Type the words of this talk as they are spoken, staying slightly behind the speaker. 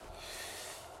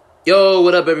Yo,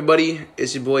 what up, everybody?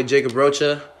 It's your boy Jacob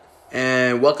Rocha,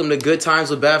 and welcome to Good Times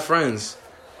with Bad Friends.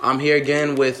 I'm here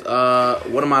again with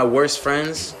one of my worst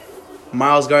friends,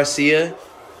 Miles Garcia.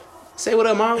 Say what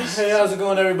up, Miles. Hey, how's it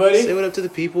going, everybody? Say what up to the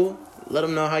people. Let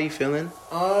them know how you feeling.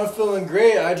 I'm feeling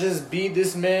great. I just beat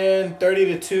this man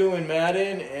 30-2 in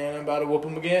Madden, and I'm about to whoop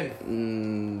him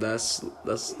again. That's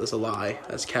a lie.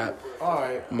 That's cap. All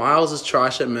right. Miles is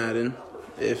trash at Madden,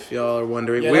 if y'all are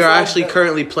wondering. Yeah, we are actually that-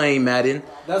 currently playing Madden.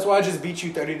 That's why I just beat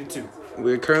you 30-2.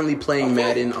 We're currently playing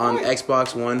Madden on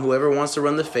Xbox One. Whoever wants to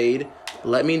run the fade,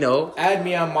 let me know. Add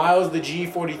me on Miles the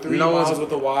G43, Miles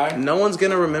with a Y. No one's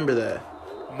going to remember that.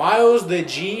 Miles the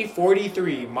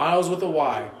G43, Miles with a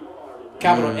Y.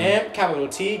 Capital M, capital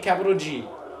T, capital G.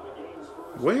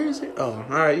 Where is it? Oh,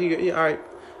 all right. All right.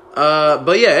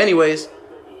 But yeah, anyways,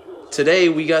 today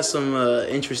we got some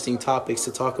interesting topics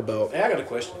to talk about. Hey, I got a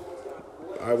question.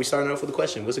 All right, we starting off with a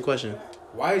question. What's the question?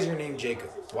 Why is your name Jacob?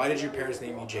 Why did your parents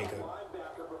name you Jacob?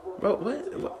 Bro,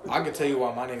 what? I can tell you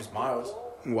why my name is Miles.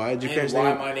 Why did your And parents why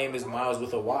name? my name is Miles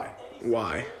with a Y.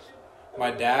 Why? My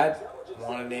dad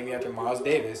wanted to name me after Miles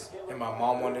Davis, and my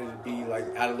mom wanted to be like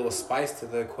add a little spice to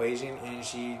the equation, and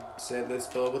she said let's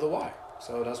spell it with a Y.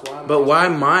 So that's why. But why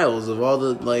Miles of all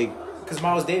the like? Because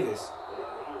Miles Davis.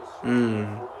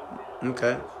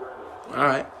 Okay. All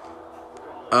right.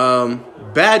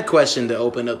 Bad question to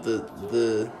open up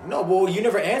the No, well, you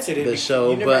never answered it.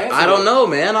 show, You never but answered I don't it. know,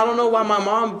 man. I don't know why my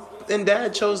mom and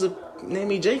dad chose to name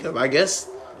me Jacob. I guess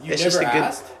You it's never just a good.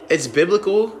 asked? It's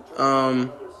biblical.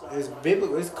 It's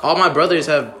biblical. It's All my brothers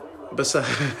have besides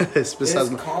It's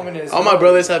common as all my hell.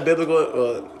 brothers have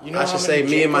biblical. You know I how should say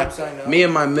many me and Jacobs I know?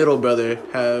 my middle brother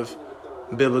have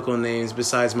biblical names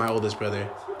besides my oldest brother.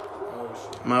 Oh,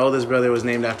 shit. My oldest brother was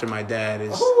named after my dad.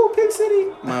 Oh, Pig City.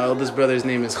 My oldest brother's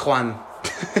name is Juan.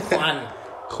 Juan.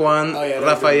 Juan Oh, yeah,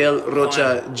 that's Rafael good.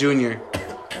 Rocha Jr.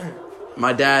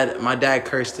 My dad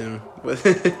cursed him with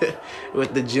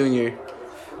with the junior.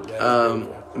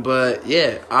 But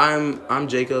yeah, I'm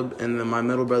Jacob, and then my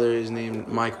middle brother is named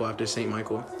Michael after Saint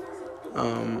Michael.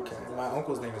 Okay. My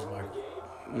uncle's name is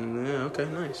Michael. Yeah, okay,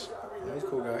 nice. Yeah, he's a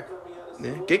cool guy.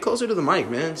 Yeah, get closer to the mic,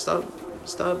 man. Stop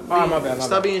my bad, my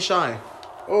bad. being shy.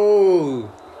 Oh.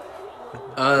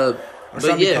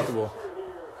 But yeah, Comfortable.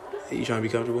 you trying to be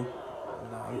comfortable?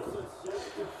 No, I'm cool.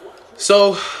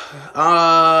 So,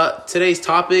 today's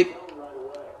topic,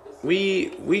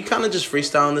 we kind of just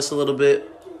freestyling this a little bit,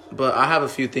 but I have a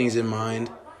few things in mind.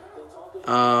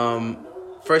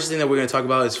 First thing that we're going to talk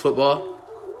about is football.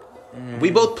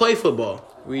 We both play football.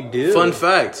 We do. Fun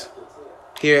fact,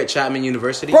 here at Chapman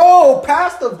University. Bro,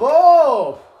 pass the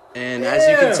ball. And as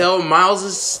you can tell, Miles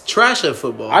is trash at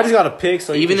football. I just got a pick,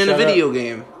 so Even you in can a shut video up.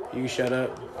 game. You can shut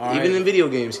up. All Even right. in video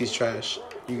games, he's trash.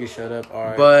 You can shut up. All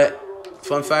right. But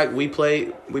fun fact, we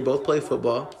both play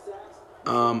football.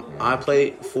 I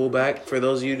play fullback. For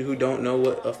those of you who don't know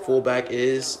what a fullback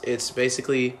is, it's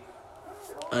basically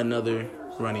another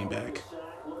running back.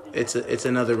 It's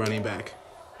another running back,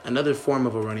 another form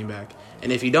of a running back.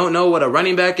 And if you don't know what a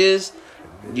running back is,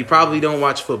 you probably don't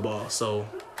watch football. So,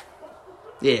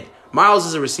 yeah, Miles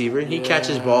is a receiver. He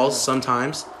catches balls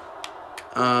sometimes.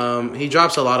 He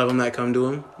drops a lot of them that come to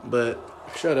him, but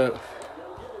shut up.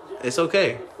 it's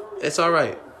okay. It's all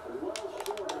right.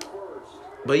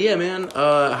 But yeah, man,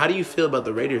 how do you feel about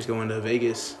the Raiders going to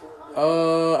Vegas?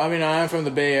 I mean, I am from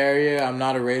the Bay Area. I'm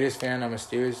not a Raiders fan. I'm a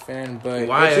Steelers fan. But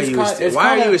Why are you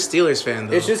a Steelers fan,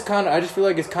 though? It's just kind of. I just feel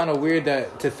like it's kind of weird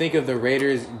that to think of the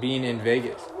Raiders being in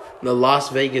Vegas. The Las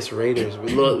Vegas Raiders.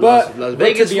 But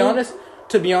Vegas,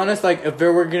 to be honest, like if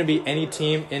there were going to be any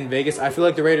team in Vegas, I feel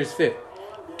like the Raiders fit.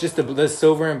 Just the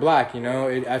silver and black, you know.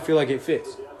 I feel like it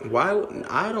fits. Why?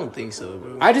 I don't think so,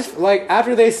 bro. I just like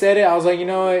after they said it, I was like, you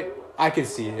know what? I could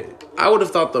see it. I would have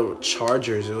thought the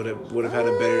Chargers would have had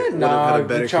a better career. Nah,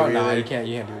 there. you can't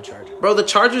do the Chargers. Bro, the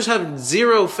Chargers have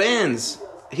 0 fans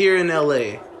here in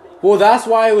LA. Well, that's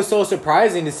why it was so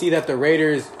surprising to see that the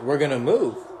Raiders were gonna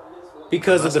move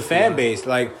because of the fan base.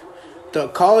 Like the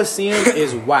Coliseum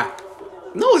is whack.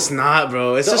 No, it's not,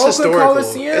 bro. It's The just Oakland historical.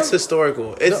 Coliseum? It's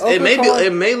historical. It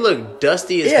Oakland may look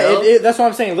dusty as hell. That's what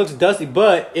I'm saying. It looks dusty,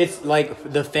 but it's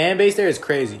like the fan base there is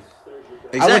crazy.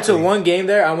 Exactly. I went to one game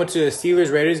there. I went to a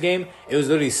Steelers-Raiders game. It was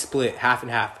literally split, half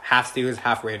and half. Half Steelers,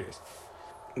 half Raiders.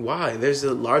 Why? There's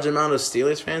a large amount of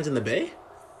Steelers fans in the Bay?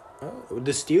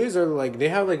 The Steelers are like, they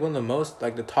have like one of the most,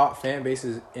 like the top fan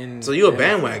bases in... So you a in-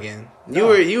 bandwagon.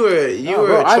 No. You were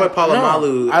bro, a Troy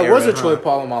Polamalu I era, was a huh? Troy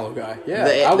Polamalu guy. Yeah.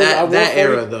 That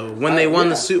era, though. When they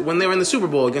won when they were in the Super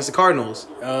Bowl against the Cardinals.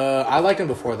 I liked him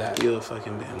before that. You a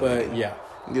fucking bandwagon. But yeah.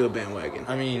 You a bandwagon.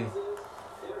 I mean,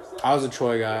 I was a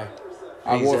Troy guy.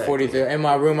 I wore Exactly. 43. In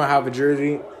my room, I have a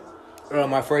jersey.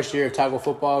 my first year of tackle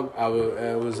football,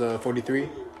 it was 43.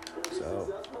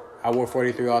 So I wore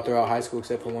 43 all throughout high school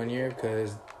except for 1 year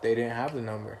because they didn't have the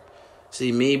number.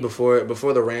 See, me before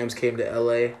the Rams came to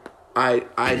LA,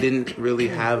 I didn't really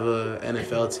have a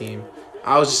NFL team.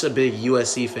 I was just a big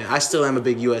USC fan. I still am a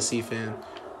big USC fan.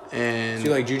 And So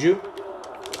you like Juju?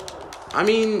 I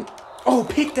mean,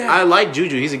 Pick that. I like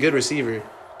Juju. He's a good receiver,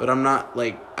 but I'm not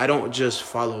like I don't just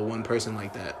follow one person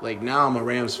like that. Like now I'm a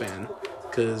Rams fan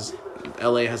cuz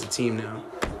LA has a team now.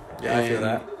 Yeah, I feel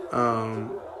that.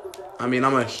 I mean,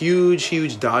 I'm a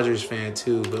huge Dodgers fan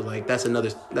too, but like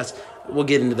we'll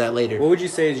get into that later. What would you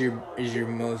say is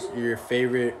your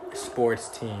favorite sports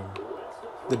team?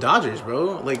 The Dodgers,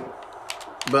 bro. Like,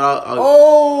 but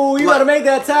I'll You gotta make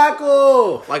that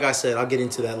tackle. like I said, I'll get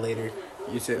into that later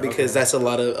You said because that's a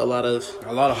lot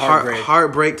of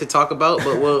heartbreak to talk about.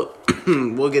 But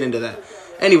we'll get into that.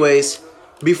 Anyways,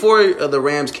 before the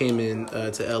Rams came in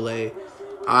to LA,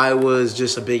 I was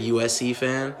just a big USC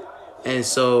fan, and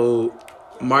so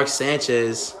Mark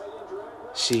Sanchez,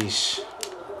 sheesh,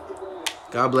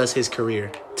 God bless his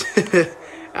career.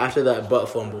 After that butt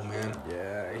fumble, man.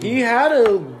 Yeah, he had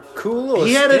a cool little.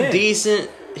 He had stint. a decent.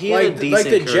 Like the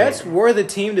career. Jets were the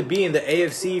team to be in the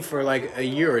AFC for like a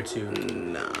year or two.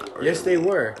 Not really. Yes, they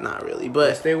were. Not really, but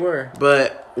Yes, they were.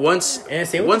 But once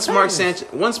Mark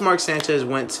Titans. Sanchez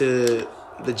went to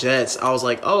the Jets, I was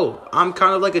like, oh, I'm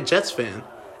kind of like a Jets fan.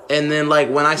 And then like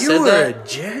when I said that, a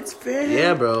Jets fan?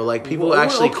 yeah, bro, like people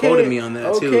actually quoted me on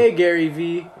that too. Okay, Gary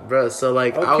V. Bro. So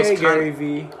like I was Gary kind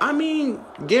V. I mean,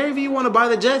 Gary V want to buy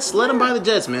the Jets? Let him buy the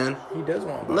Jets, man. He does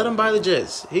want to Let him buy the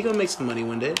Jets. He gonna make some money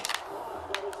one day.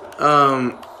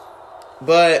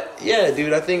 But yeah,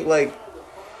 dude, I think like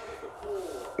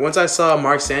once I saw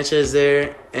Mark Sanchez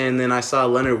there, and then I saw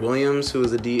Leonard Williams, who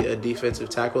was a defensive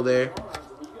tackle there.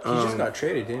 He just got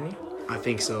traded, didn't he? I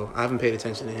think so. I haven't paid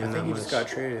attention to him I that think he much. just got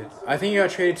traded. I think he got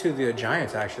traded to the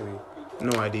Giants, actually.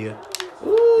 No idea.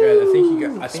 Yeah, I think he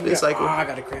got. Spin cycle. I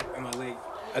got a cramp in my leg.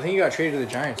 I think he got traded to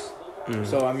the Giants.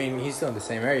 So I mean, he's still in the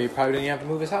same area. He probably didn't have to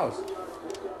move his house.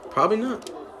 Probably not.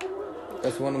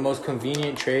 That's one of the most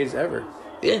convenient trades ever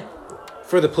Yeah,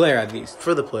 for the player, at least.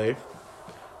 for the player.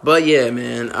 But yeah,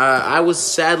 man, I was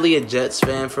sadly a Jets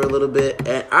fan for a little bit,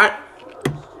 and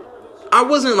I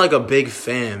wasn't like a big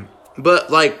fan,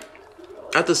 but like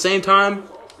at the same time,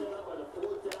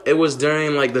 it was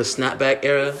during like the snapback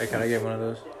era. Hey, can I get one of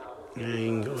those? Yeah, you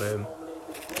can go ahead.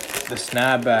 The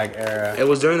snapback era. It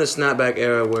was during the snapback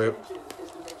era where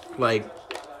like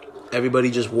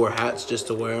everybody just wore hats just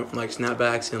to wear like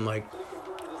snapbacks, and like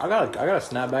I got a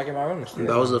snapback in my room.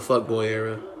 that was the fuckboy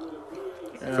era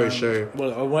for sure.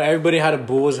 Well, when everybody had a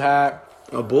Bulls hat.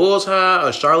 A Bulls hat,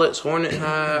 a Charlotte Hornet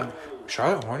hat,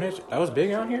 Charlotte Hornets? That was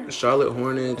big out here? Charlotte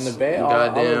Hornets, In the Bay?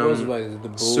 goddamn, all it was like the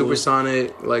Bulls.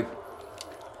 Supersonic, like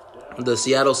the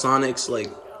Seattle Sonics, like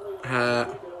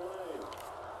hat.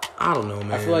 I don't know,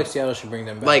 man. I feel like Seattle should bring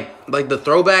them back. like the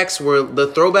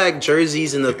throwback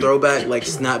jerseys and the throwback like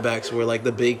snapbacks were like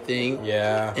the big thing.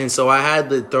 Yeah. And so I had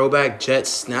the throwback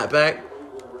Jets snapback,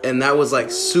 and that was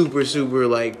like super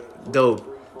like dope.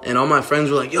 And all my friends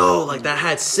were like, "Yo, like that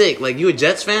hat's sick. Like you a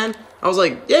Jets fan?" I was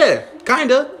like, "Yeah,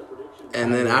 kinda."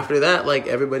 And then after that, like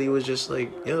everybody was just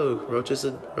like, "Yo, Roach is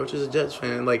a Jets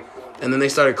fan." Like, and then they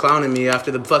started clowning me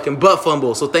after the fucking butt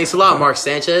fumble. So thanks a lot, Mark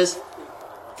Sanchez,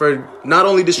 for not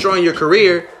only destroying your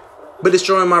career, but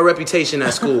destroying my reputation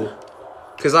at school.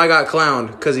 Cause I got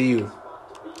clowned because of you.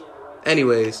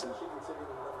 Anyways,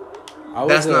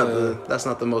 that's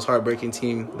not the most heartbreaking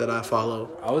team that I follow.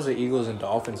 I was an Eagles and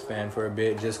Dolphins fan for a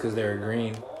bit just because they were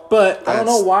green. But I don't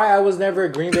know why I was never a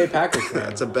Green Bay Packers fan.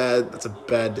 That's a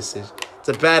bad decision. It's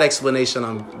a bad explanation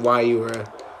on why you were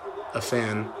a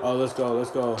fan. Oh, let's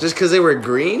go. Just because they were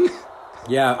green?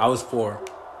 Yeah, I was 4.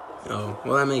 Oh,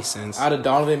 well, that makes sense. I had a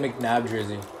Donovan McNabb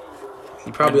jersey.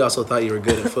 You probably also thought you were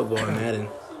good at football in Madden.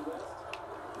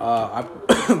 I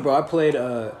played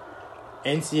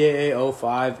NCAA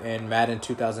 05 and Madden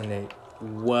 2008.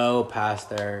 Well past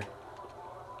their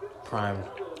prime.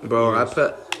 Bro, I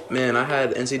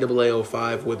had NCAA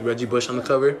 05 with Reggie Bush on the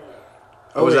cover.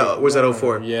 Or was that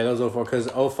 04? Yeah, that was 04 because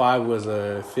 05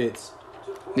 was Fitz.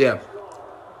 Yeah.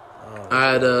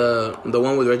 I had the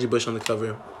one with Reggie Bush on the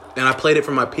cover. And I played it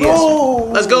for my PS.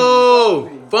 Oh! Let's go!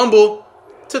 Fumble.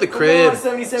 To the crib.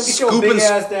 77, get your big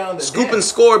ass down. Scoop and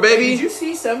score, baby. Hey, did you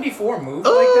see 74 move like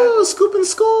Oh, that? scoop and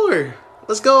score.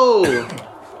 Let's go.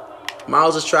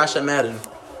 Miles is trash at Madden.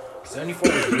 74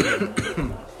 was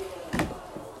good.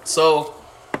 So,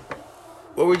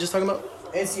 what were we just talking about?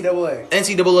 NCAA.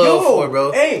 NCAA 04,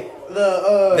 bro. Hey,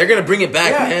 They're going to bring it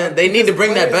back, man. They need to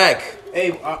bring that back.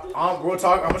 Hey, real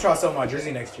talk. I'm gonna try to sell my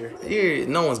jersey next year.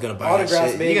 No one's gonna buy that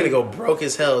Autographs, shit. baby. You're gonna go broke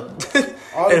as hell. And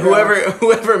Autographs.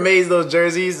 whoever made those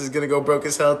jerseys is gonna go broke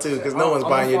as hell too, because no one's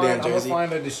buying your damn jersey. I'm gonna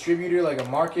find a distributor, like a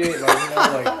market, like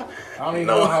I don't even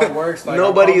know how it works. Like,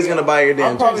 nobody is gonna buy your damn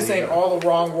jersey. I'm probably saying all the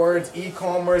wrong words.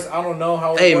 E-commerce. I don't know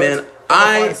how. Hey it man, works.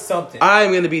 Find something.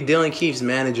 I'm gonna be Dylan Keefe's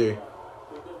manager,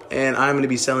 and I'm gonna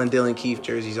be selling Dylan Keefe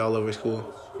jerseys all over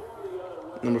school.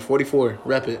 Number 44,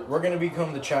 rep it. We're gonna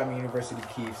become the Chapman University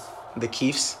Keefes. The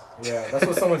Keefes. Yeah, that's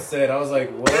what someone said. I was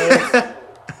like, what? I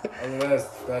mean,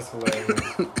 that's hilarious.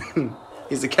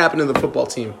 He's the captain of the football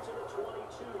team,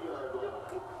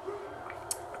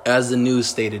 as the news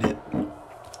stated it.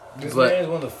 This man is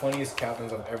one of the funniest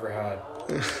captains I've ever had.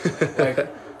 Like,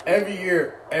 every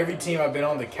year, every team I've been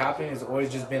on, the captain has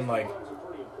always just been like,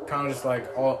 kind of just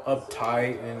like all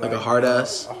uptight and like a hard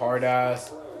ass. A hard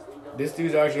ass. This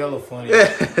dude's actually hella funny.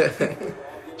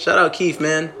 Shout out Keefe,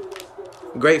 man.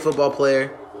 Great football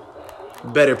player.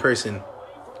 Better person.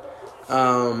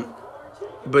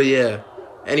 But yeah.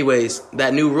 Anyways,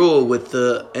 that new rule with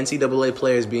the NCAA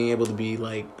players being able to be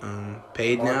like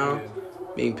paid now,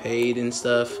 being paid and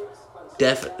stuff.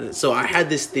 So I had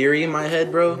this theory in my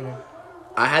head, bro. Mm-hmm.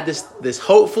 I had this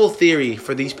hopeful theory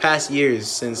for these past years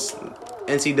since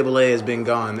NCAA has been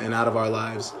gone and out of our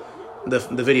lives. The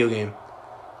video game.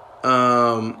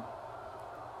 Oh,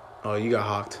 you got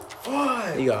hawked.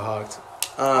 What? You got hawked.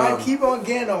 I keep on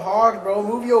getting a hawk, bro.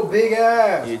 Move your big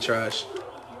ass. You're trash.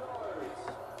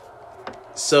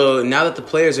 So now that the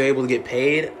players are able to get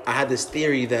paid, I had this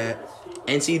theory that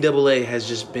NCAA has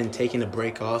just been taking a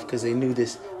break off because they knew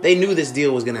this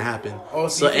deal was gonna happen. Oh,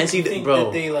 so you think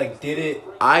that they like did it?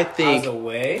 As a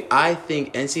way. I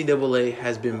think NCAA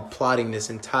has been plotting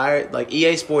this entire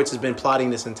EA Sports has been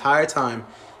plotting this entire time,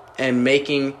 and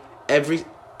making every.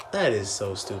 That is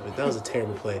so stupid. That was a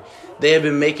terrible play. They have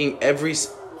been making every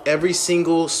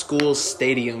single school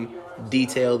stadium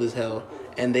detailed as hell,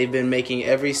 and they've been making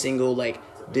every single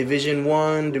Division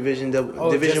 1, Division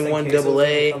 1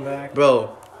 AA. Bro,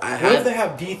 what if they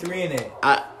have D3 in it?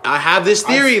 I have this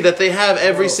theory that they have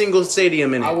every single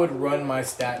stadium in it. I would run my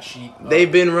stat sheet. They've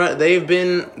been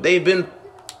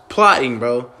plotting,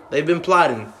 bro. They've been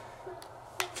plotting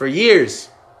for years.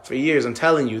 For years, I'm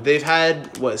telling you. They've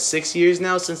had 6 years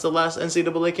now since the last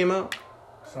NCAA came out?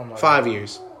 5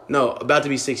 years. No, about to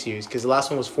be 6 years because the last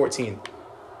one was 14.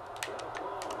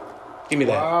 Give me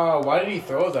that. Wow, why did he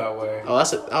throw it that way?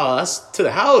 That's to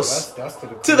the house. That's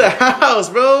to the house,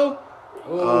 bro.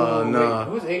 Ooh, oh no. Wait,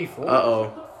 who's 84?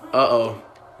 Uh-oh.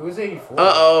 Who's 84?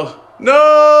 Uh-oh.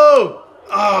 No!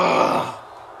 Ah.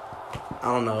 I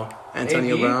don't know.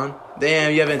 Antonio Brown.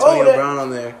 Damn, you have Antonio Brown on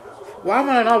there. Why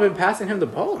am I not been passing him the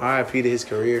ball? R.I.P. to his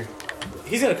career.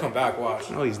 He's gonna come back.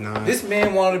 Watch. No, he's not. This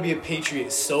man wanted to be a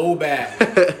Patriot so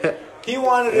bad. He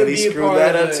wanted to be a part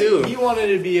that of up too. He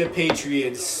wanted to be a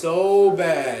Patriot so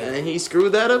bad. And he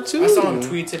screwed that up too. I saw him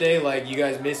tweet today, you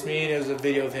guys missed me, and it was a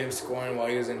video of him scoring while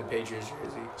he was in the Patriots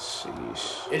jersey.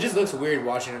 Sheesh. It just looks weird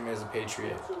watching him as a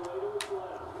Patriot.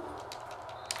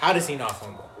 How does he not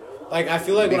fumble? I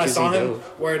feel like when I saw him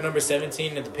wear number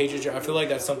 17 at the Patriots, I feel like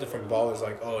that's something from ballers.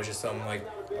 It's just some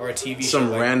or a TV show.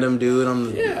 Some random dude on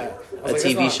a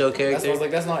TV show character. I was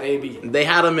like, that's not AB. They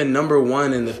had him in number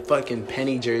 1 in the fucking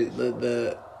penny jersey.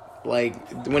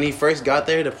 When he first got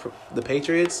there, the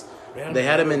Patriots, they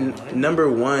had him in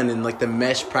number 1 in the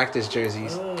mesh practice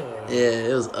jerseys. Oh. Yeah,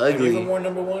 it was ugly. Have you ever worn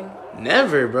number 1?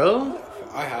 Never, bro.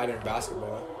 I had it in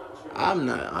basketball. I'm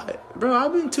not, bro.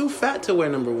 I've been too fat to wear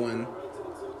number 1.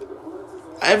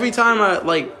 Every time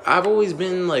I've always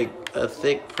been a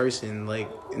thick person.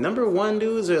 Number 1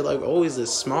 dudes are always the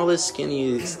smallest,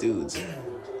 skinniest dudes.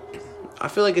 I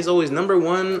feel like it's always number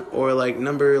 1 or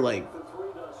number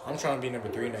I'm trying to be number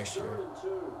 3 next year.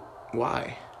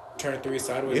 Why? Turn 3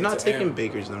 sideways. You're not taking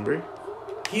Baker's number.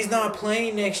 He's not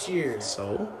playing next year.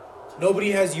 So? Nobody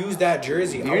has used that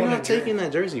jersey. You're not taking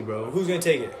that jersey, bro. Who's gonna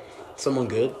take it? Someone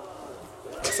good.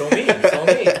 So me. I'm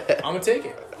gonna take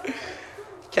it.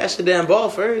 Catch the damn ball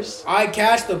first. I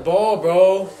catch the ball,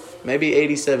 bro. Maybe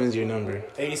 87's your number.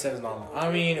 87's not. I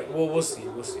mean, we'll see.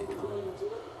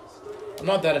 I'm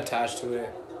not that attached to it.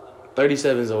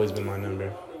 37's always been my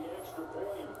number.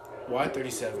 Why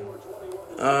 37?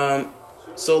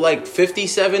 So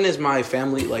 57 is my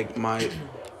family. My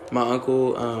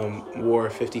uncle wore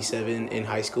 57 in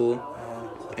high school,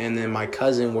 and then my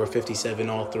cousin wore 57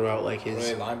 all throughout his. Were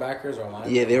they linebackers or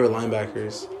linebackers? Yeah, they were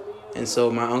linebackers. And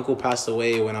so my uncle passed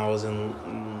away when I was in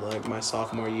my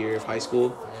sophomore year of high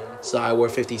school. So I wore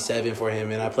 57 for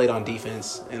him, and I played on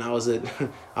defense, and I was a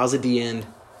D end,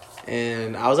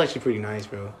 and I was actually pretty nice,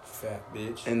 bro. Fat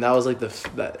bitch. And that was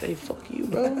hey, fuck you,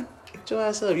 bro. Get your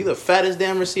ass up. You the fattest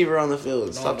damn receiver on the field.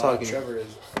 No, Stop talking. Trevor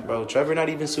is. Bro, Trevor not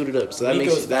even suited up. So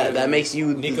Nico's that makes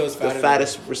you Nico's the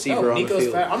fattest receiver on the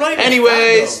field. Fat. I'm not even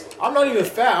Anyways, fat, I'm not even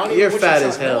fat. I don't you're even fat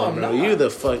as hell, no, bro. You the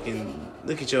fucking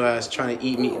look at your ass trying to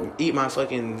eat my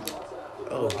fucking.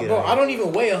 Oh, get bro, out. I don't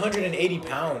even weigh 180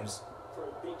 pounds.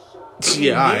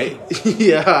 Yeah, alright.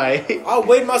 Yeah, alright. I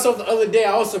weighed myself the other day.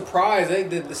 I was surprised.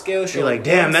 The scale showed. You're like,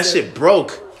 damn, that shit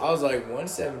broke. I was like,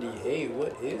 178.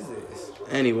 What is this?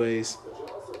 Anyways,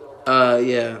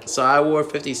 yeah. So I wore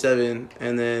 57,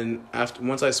 and then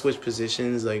once I switched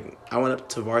positions, like I went up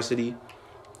to varsity,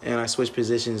 and I switched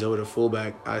positions over to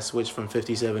fullback. I switched from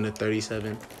 57 to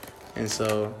 37, and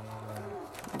so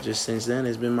just since then,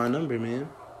 it's been my number, man.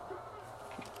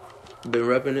 Been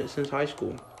repping it since high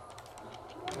school.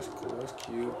 That's cool. That's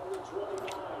cute.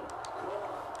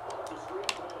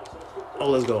 Oh,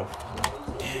 let's go.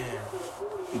 Damn.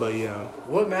 But yeah,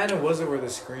 What Madden was it where the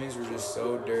screens were just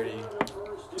so dirty?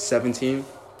 17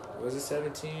 Was it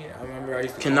 17? I remember I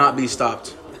used to cannot be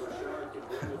stopped.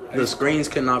 The screens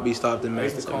cannot be stopped in I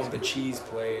used Madden to call them 17. the cheese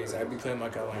plays. I'd be playing my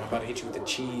guy like, I'm about to hit you with the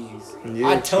cheese. Yeah,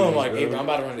 I'd tell him cheese, like, hey, bro. bro, I'm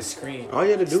about to run the screen. All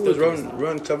you had to do Still was couldn't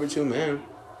run cover 2 man.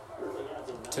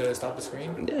 to stop the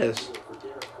screen. Yes.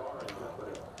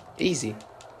 Easy.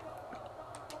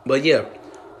 But yeah.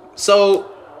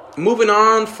 So, moving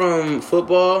on from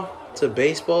football to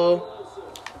baseball.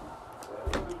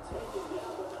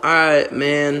 Alright,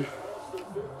 man.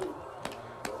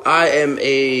 I am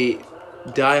a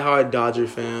diehard Dodger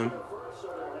fan.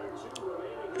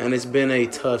 And it's been a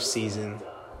tough season.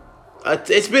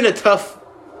 It's been a tough...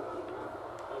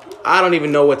 I don't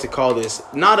even know what to call this.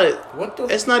 What the?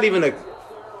 It's not even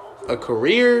a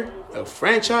career, a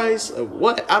franchise, a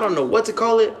what? I don't know what to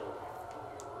call it.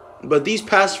 But these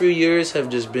past few years have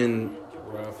just been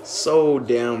Rough. so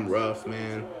damn rough,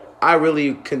 man. I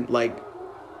really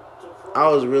I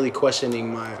was really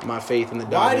questioning my faith in the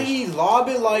Dodgers. Why did he lob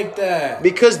it like that?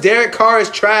 Because Derek Carr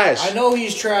is trash. I know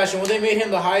he's trash, and when they made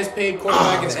him the highest paid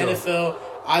quarterback in let's the go. NFL,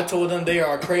 I told them they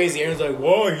are crazy. Everyone's like,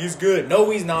 whoa, he's good. No,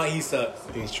 he's not. He sucks.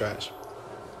 He's trash.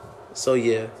 So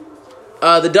yeah.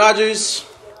 The Dodgers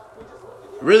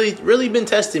really been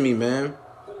testing me, man.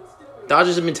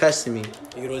 Dodgers have been testing me.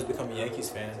 You could always become a Yankees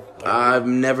fan.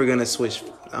 I'm never gonna switch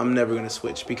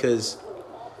because,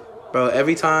 bro,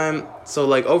 every time. So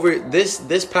like over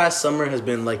this past summer has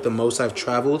been like the most I've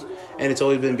traveled, and it's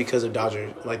always been because of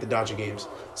the Dodger games.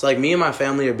 So like me and my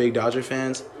family are big Dodger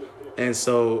fans, and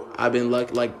so I've been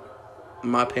like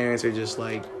my parents are just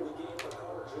like,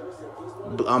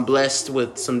 I'm blessed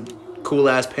with some cool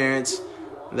ass parents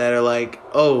that are like,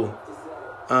 oh,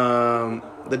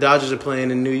 the Dodgers are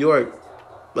playing in New York.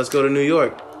 Let's go to New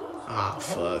York. Ah,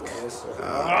 fuck.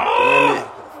 Damn it.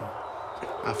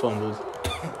 I fumbled.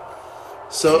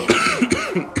 So,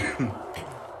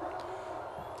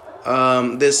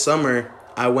 this summer,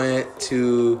 I went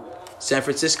to San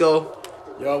Francisco.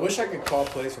 Yo, I wish I could call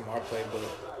plays from our playbook.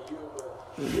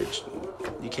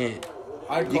 You can't.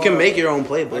 You You can make your own I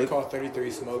playbook. call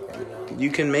 33 smoke right now.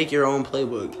 You can make your own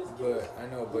playbook. But I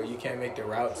know, but you can't make the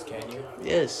routes, can you?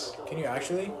 Yes. Can you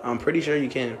actually? I'm pretty sure you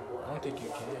can. I don't think you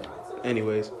can.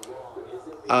 Anyways.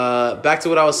 Back to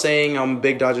what I was saying. I'm a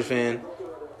big Dodger fan.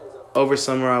 Over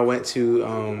summer, I went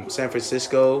to San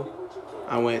Francisco.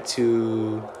 I went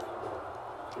to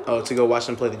go watch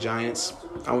them play the Giants.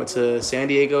 I went to San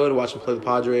Diego to watch them play the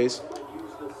Padres.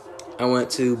 I went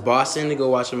to Boston to go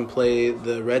watch them play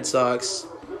the Red Sox.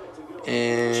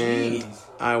 And Jeez.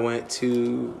 I went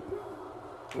to...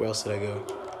 Where else did I go?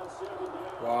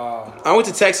 Wow. I went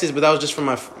to Texas, but that was just for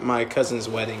my cousin's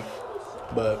wedding.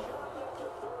 But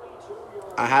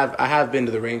I have been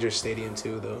to the Rangers Stadium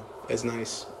too, though. It's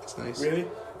nice. It's nice. Really?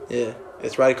 Yeah,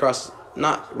 it's right across.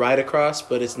 Not right across,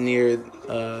 but it's near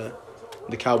the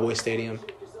Cowboy Stadium.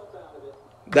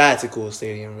 That's a cool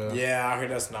stadium, bro. Yeah, I heard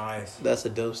that's nice. That's a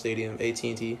dope stadium,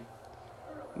 AT&T.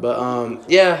 But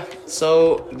yeah.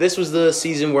 So this was the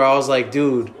season where I was like,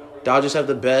 dude, Dodgers have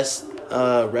the best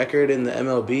record in the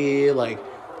MLB. Like,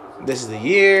 this is the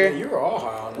year. Yeah, you were all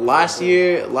high on them. Last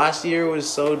year was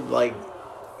so like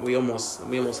we almost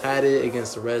had it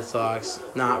against the Red Sox.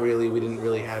 Not really. We didn't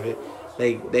really have it.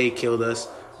 They killed us.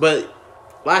 But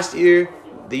last year,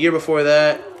 the year before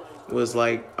that was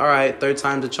like, all right, third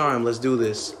time's a charm. Let's do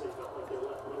this.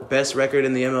 Best record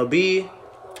in the MLB.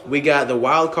 We got the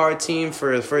wild card team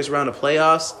for the first round of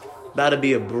playoffs. About to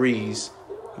be a breeze.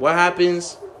 What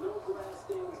happens?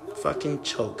 Fucking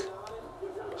choke.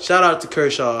 Shout out to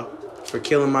Kershaw for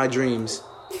killing my dreams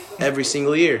every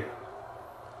single year.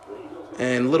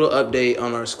 And little update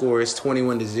on our score. It's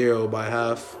 21-0 by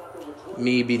half.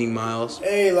 me beating Miles.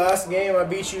 Hey, last game I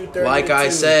beat you 30-2. Like I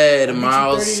said,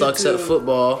 Miles sucks at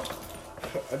football.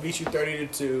 I beat you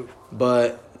 30-2.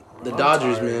 But the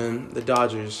Dodgers, man, the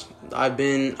Dodgers. I've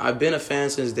been a fan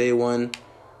since day one.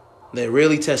 They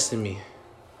really tested me.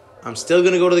 I'm still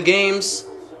gonna go to the games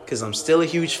because I'm still a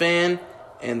huge fan,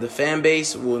 and the fan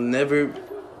base will never.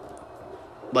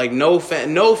 Like no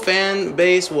fan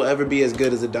base will ever be as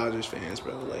good as the Dodgers fans,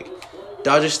 bro. Like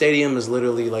Dodger Stadium is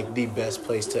literally like the best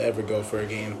place to ever go for a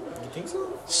game. You think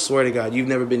so? Swear to God, you've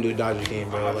never been to a Dodger game,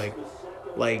 bro.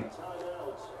 Like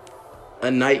a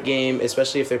night game,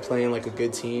 especially if they're playing like a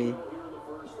good team.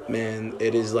 Man,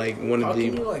 it is like one of the.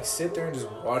 How can you like sit there and just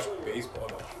watch baseball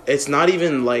though? It's not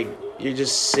even like you're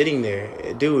just sitting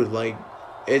there, dude. Like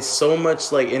it's so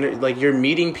much like like you're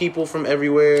meeting people from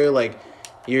everywhere. Like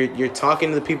you're talking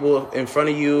to the people in front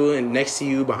of you and next to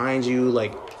you, behind you.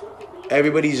 Like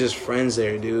everybody's just friends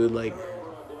there, dude. Like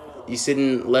you sit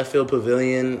in left field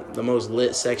pavilion, the most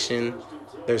lit section.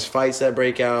 There's fights that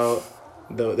break out.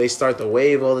 They start the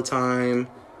wave all the time.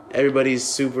 Everybody's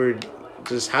super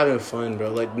just having fun,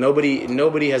 bro. Like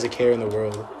nobody has a care in the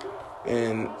world.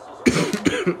 And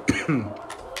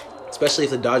especially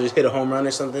if the Dodgers hit a home run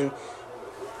or something,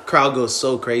 crowd goes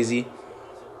so crazy.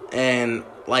 And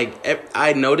like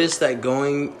I noticed that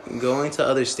going to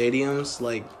other stadiums,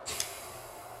 like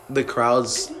the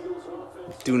crowds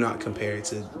do not compare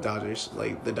to Dodgers,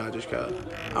 like the Dodgers crowd.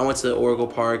 I went to Oracle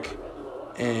Park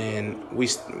and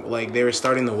they were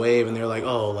starting the wave and they're like,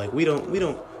 "Oh, like we don't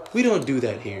do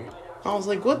that here." I was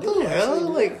like, "What the hell?"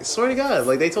 Like, swear to God,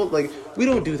 like they told like we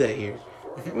don't do that here.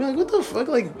 We're like, "What the fuck?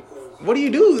 Like, what do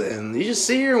you do then? You just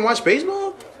sit here and watch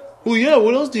baseball?" Well, yeah.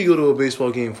 What else do you go to a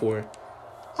baseball game for?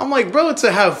 I'm like, bro,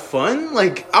 to have fun.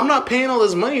 Like, I'm not paying all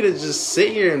this money to just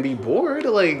sit here and be bored.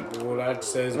 Like, well, that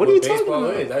says what are you talking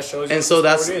about? Is. That shows you. And so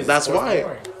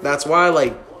that's why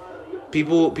like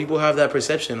people have that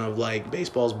perception of like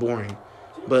baseball's boring.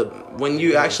 But when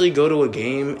you actually go to a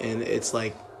game and it's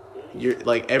like you're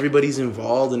like everybody's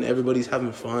involved and everybody's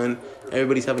having fun,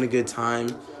 everybody's having a good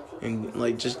time, and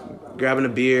like just grabbing a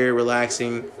beer,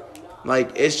 relaxing,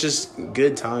 like it's just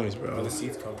good times, bro. Are the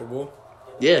seats comfortable?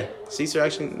 Yeah, seats are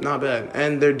actually not bad,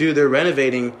 and they're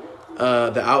renovating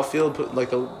the outfield, like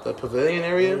the pavilion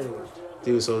area,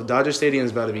 dude. So Dodger Stadium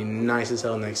is about to be nice as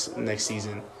hell next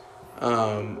season.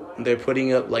 They're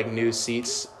putting up like new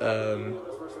seats.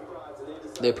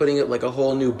 They're putting up like a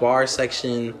whole new bar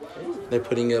section. They're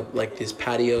putting up like this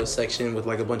patio section with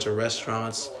like a bunch of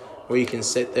restaurants where you can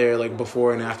sit there like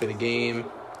before and after the game,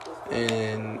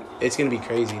 and it's gonna be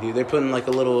crazy, dude. They're putting like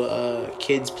a little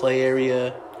kids play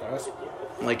area.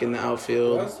 Like in the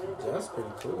outfield. That's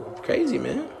pretty cool. Crazy,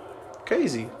 man.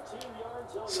 Crazy.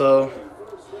 So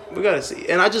we gotta see.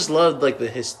 And I just loved like the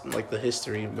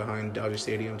history behind Dodger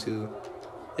Stadium too.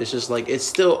 It's just like it's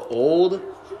still old,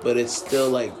 but it's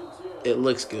still like it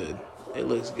looks good. It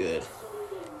looks good.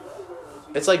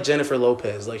 It's like Jennifer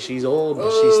Lopez. Like she's old,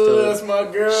 but she's still that's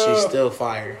my girl. She's still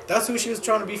fire. That's who she was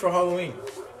trying to be for Halloween.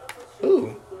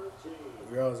 Who?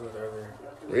 The girl I was with earlier.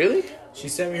 Really? She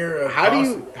sent me her. How do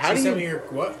you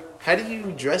what? How do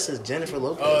you dress as Jennifer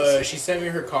Lopez? She sent me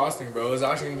her costume, bro. It was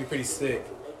actually gonna be pretty sick.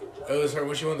 It was her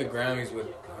when she won the Grammys with.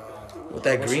 With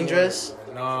that green dress?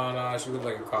 Nah, she looked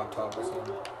like a crop top or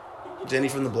something. Jenny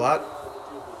from the Block?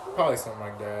 Probably something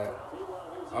like that.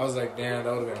 I was like, damn,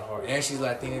 that would have been hard. And she's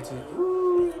Latina too.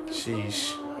 Ooh.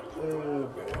 Sheesh. Ooh,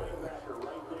 man.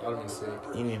 That would have been sick.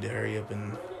 You need to hurry up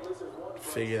and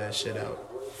figure that shit out.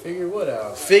 Figure what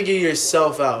out? Figure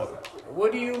yourself out.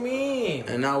 What do you mean?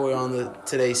 And now we're on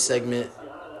today's segment,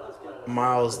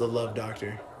 Miles the Love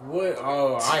Doctor. What?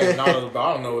 Oh, I am not. I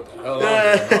don't know what the hell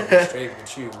I'm doing. I'm straight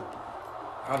with you.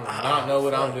 I do not know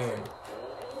what I'm doing.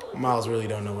 Miles really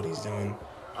don't know what he's doing.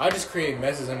 I just create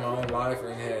messes in my own life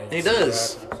and head. He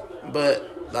does.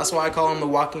 But that's why I call him the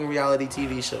walking reality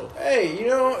TV show. Hey, you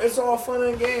know, it's all fun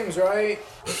and games, right?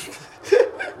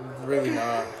 Really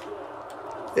not.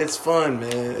 It's fun,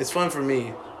 man. It's fun for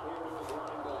me.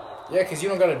 Yeah, because you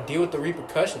don't got to deal with the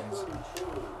repercussions.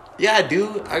 Yeah, I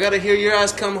do. I got to hear your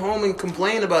ass come home and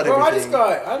complain about everything.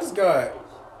 I just got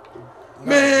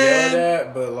man. yelled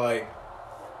at, but like...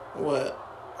 What?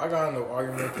 I got into an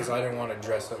argument because I didn't want to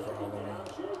dress up for Halloween.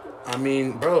 I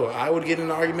mean, bro, I would get in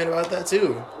an argument about that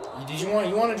too. You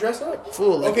want to dress up?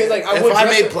 Fool. Like, okay, like if I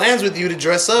made plans with you to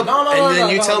dress up, and then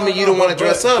you tell me you don't want to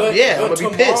dress up, yeah, I'm gonna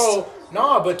be pissed.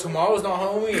 Nah, but tomorrow's not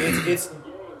Halloween. It's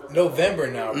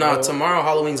November now, bro. Nah, tomorrow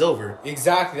Halloween's over.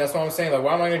 Exactly. That's what I'm saying. Like,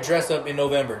 why am I gonna dress up in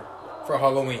November for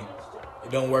Halloween?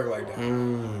 It don't work like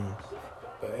that.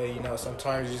 But hey,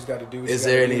 sometimes you just got to do. Is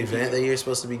there an event that you're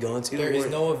supposed to be going to? There is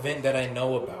no event that I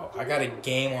know about. I got a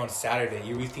game on Saturday.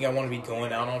 You really think I want to be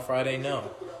going out on Friday?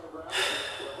 No.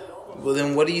 Well,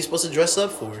 then what are you supposed to dress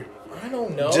up for? I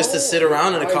don't know. Just to sit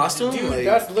around in a costume? Dude,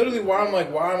 that's literally why I'm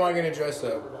like, why am I going to dress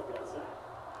up?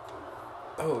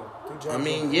 Oh, good job. I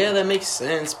mean, yeah, that makes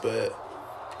sense, but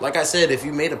like I said, if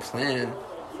you made a plan,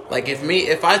 like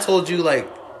if I told you like,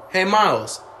 hey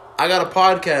Miles, I got a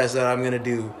podcast that I'm going to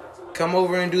do. Come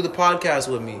over and do the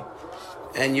podcast with me.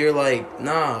 And you're like,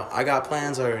 nah, I got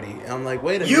plans already. And I'm like,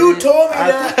 wait a minute. You told me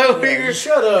that.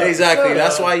 Shut up. Exactly.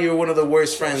 That's why you're one of the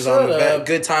worst friends on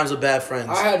Good Times with Bad Friends.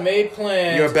 I had made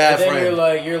plans. You're a bad friend.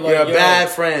 You're a bad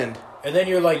friend. And then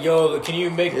you're like, yo, can you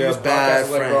make this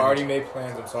podcast? Like, bro, I already made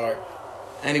plans. I'm sorry.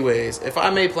 Anyways, if I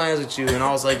made plans with you and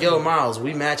I was like, yo, Miles,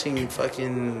 we matching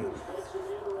fucking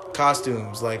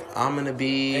costumes. Like, I'm going to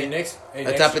be a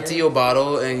Tapatio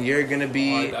bottle and you're going to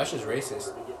be... Oh, that's just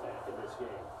racist.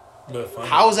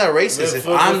 How is that racist if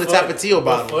I'm the Tapatio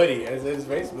bottle? Funny. It's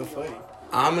racist, but funny.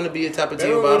 I'm going to be a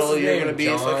Tapatio bottle, you're going to be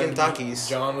a fucking Takis.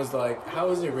 John was like, how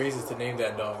is it racist to name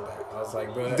that dog that? I was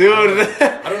like, bro. Dude.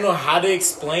 I don't know how to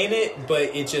explain it, but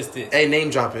it just is. Hey, name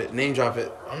drop it. Name drop it.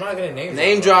 I'm not going to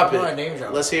name drop it. I'm not name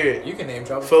drop it. Let's hear it. You can name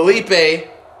drop it. Felipe, the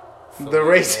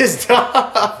racist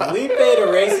dog. Felipe, the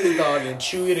racist dog, and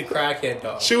Chewy, the crackhead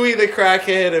dog. Chewy, the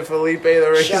crackhead, and Felipe, the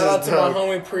racist dog. Shout out to my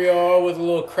homie Priol with a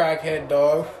little crackhead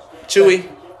dog. Chewy.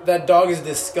 That dog is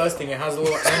disgusting. It has a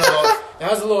little analog. It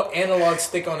has a little analog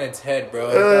stick on its head, bro.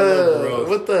 It's that little gross.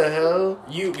 What the hell?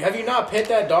 Have you not pet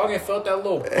that dog and felt that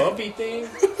little bumpy thing?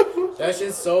 That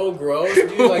shit's so gross,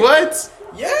 dude. Like, what?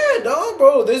 Yeah, dog,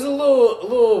 bro. There's a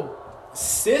little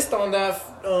cyst on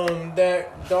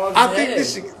that dog's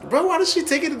head. Bro, why does she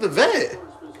take it to the vet?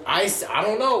 I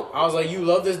don't know. I was like, you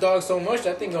love this dog so much,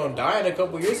 that thing gonna die in a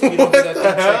couple years if you don't get that thing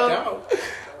checked out.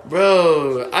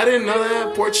 Bro, I didn't know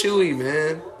that. Poor Chewy,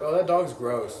 man. Bro, that dog's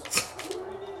gross.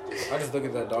 I just look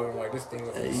at that dog and I'm like, this thing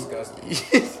looks disgusting.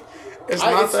 It's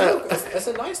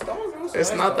a nice dog, bro.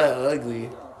 It's not that ugly.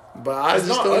 But I it's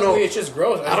just don't ugly, know. It's just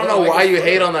gross. I don't know why you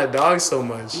hate on that dog so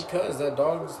much. Because that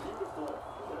dog's...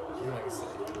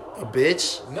 A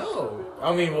bitch? No.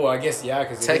 I mean, well, I guess, yeah.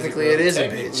 Cause technically, it is a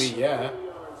bitch. Yeah.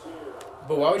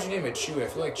 But why would you name it Chewy? I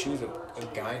feel like Chew's a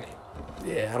guy name.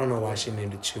 Yeah, I don't know why she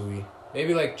named it Chewy.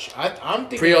 Maybe like... I'm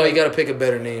thinking... Priol, you gotta pick a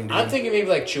better name, dude. I'm thinking maybe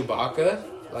like Chewbacca.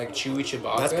 Like Chewy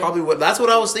Chewbacca. That's what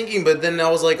I was thinking, but then I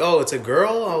was like, oh, it's a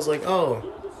girl? I was like, oh.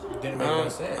 It didn't make no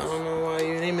sense. I don't know why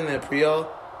you're naming that Priol.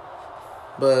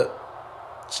 But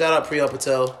shout out Priya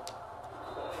Patel,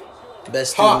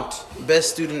 best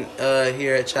student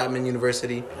here at Chapman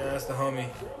University. Yeah, that's the homie.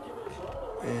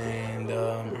 And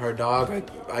her dog,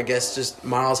 I guess, just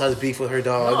Miles has beef with her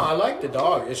dog. No, I like the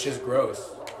dog. It's just gross.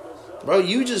 Bro,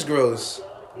 you just gross.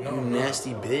 No, you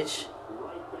nasty bitch.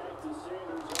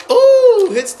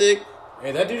 Ooh, hit stick.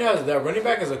 Hey, that running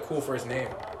back has a cool first name.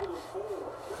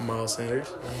 Miles Sanders.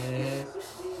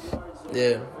 Mm-hmm.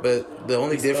 Yeah, but the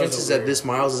only difference is that this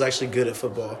Miles is actually good at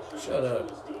football. Shut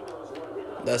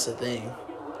up. That's the thing.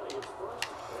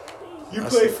 You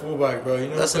play fullback, bro. You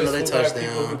know that's another touchdown.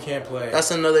 People who can't play. That's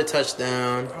another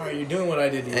touchdown. All right, you're doing what I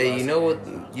did. Hey, you know what?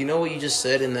 You know what you just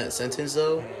said in that sentence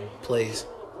though? Plays.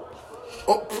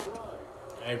 Oh.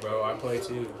 Hey, bro, I play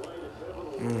too.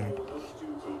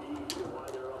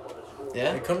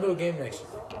 Yeah. Hey, come to a game next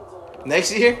year.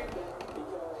 Next year?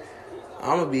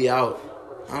 I'm gonna be out.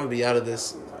 I'm gonna be out of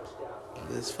this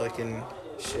fucking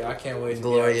shit. I can't wait.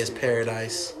 Glorious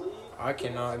paradise. I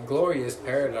cannot. Glorious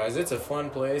paradise. It's a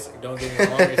fun place. Don't get me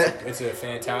wrong. It's a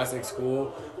fantastic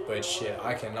school. But shit,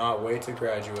 I cannot wait to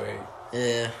graduate.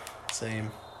 Yeah, same.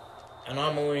 And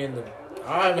I'm only in the.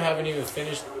 I haven't even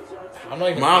finished. I'm not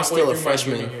even. Mom's still a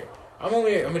freshman. I'm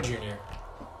a junior.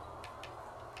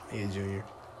 He's a junior.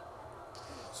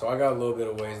 So I got a little bit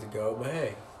of ways to go. But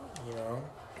hey, you know.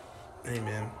 Hey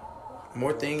man.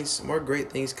 More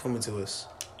great things coming to us.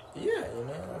 Yeah, you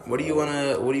know. What do you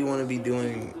wanna be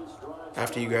doing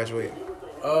after you graduate?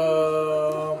 I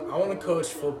want to coach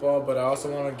football, but I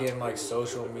also want to get in like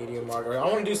social media marketing. I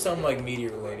want to do something like media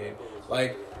related.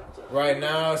 Like right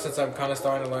now, since I'm kind of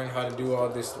starting to learn how to do all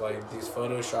this, like these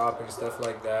Photoshop and stuff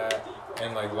like that,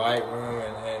 and like Lightroom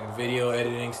and video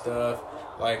editing stuff.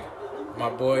 Like my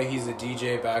boy, he's a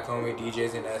DJ back home. He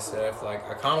DJs in SF. Like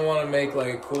I kind of want to make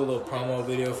like a cool little promo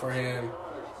video for him,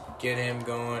 get him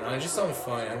going. Just something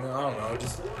fun. I mean, I don't know. I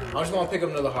just want to pick up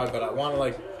another hobby, but I want to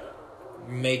like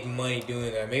make money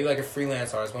doing that. Maybe like a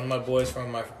freelance artist. One of my boys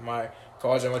from my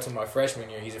college I went to my freshman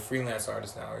year, he's a freelance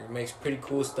artist now. He makes pretty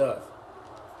cool stuff.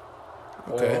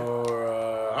 Okay.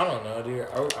 Or I don't know, dude.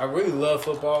 I really love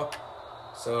football.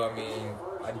 So I mean,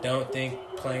 I don't think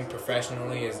playing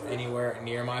professionally is anywhere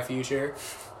near my future.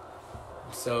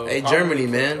 So Hey, Germany,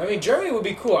 man. I mean, Germany would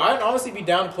be cool. I'd honestly be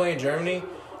down to play in Germany.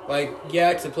 Like,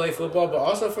 yeah, to play football, but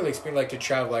also for the experience, like, to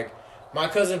travel. Like, my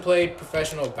cousin played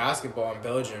professional basketball in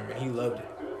Belgium, and he loved it.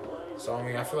 So, I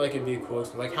mean, I feel like it'd be a cool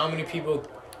experience. Like, how many people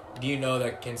do you know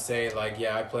that can say, like,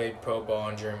 yeah, I played pro ball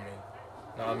in Germany?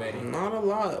 Not many. Not a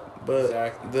lot, but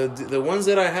Exactly. the ones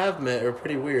that I have met are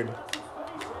pretty weird.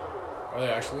 Are they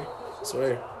actually? I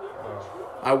swear.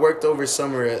 Oh. I worked over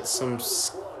summer at some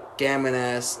scamming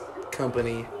ass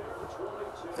company.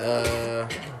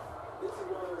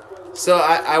 So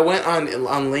I went on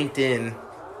LinkedIn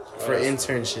for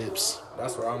internships,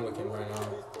 That's where I'm looking right now.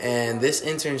 and this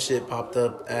internship popped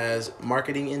up as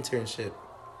marketing internship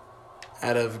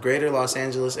out of Greater Los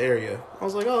Angeles area. I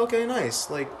was like, oh, okay, nice.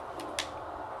 Like,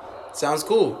 sounds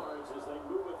cool.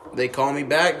 They call me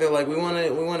back. They're like, we want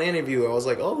to interview. I was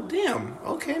like, oh, damn.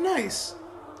 Okay, nice.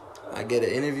 I get an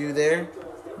interview there.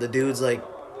 The dude's like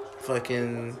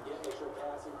fucking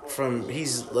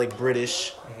he's like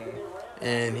British,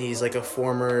 and he's like a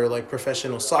former like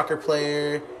professional soccer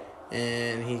player,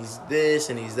 and he's this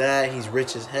and he's that. He's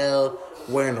rich as hell,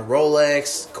 wearing a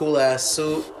Rolex, cool ass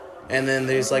suit. And then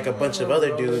there's like a bunch of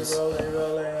other dudes,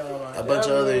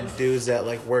 that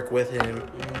like work with him.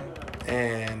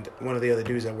 And one of the other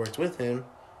dudes that worked with him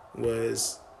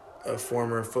was a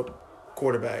former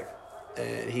quarterback,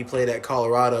 and he played at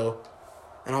Colorado.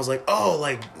 And I was like, oh,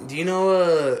 like, do you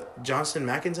know Johnson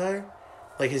McIntyre?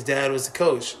 Like, his dad was the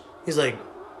coach. He's like,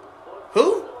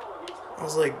 who? I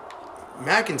was like,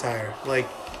 McIntyre, like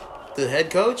the head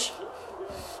coach.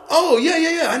 Oh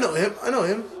yeah, I know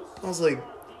him. I was like,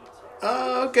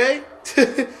 okay.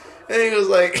 And he was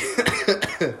like,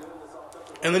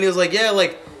 and then he was like, yeah,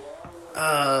 like,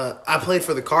 I played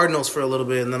for the Cardinals for a little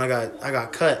bit, and then I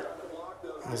got cut.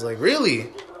 I was like, really?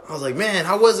 I was like, man,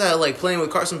 how was that, like, playing with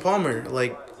Carson Palmer?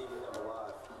 Like,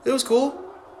 it was cool.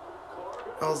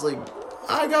 I was like,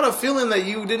 I got a feeling that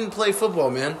you didn't play football,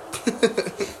 man.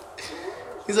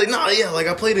 He's like, nah, yeah, like,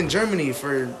 I played in Germany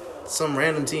for some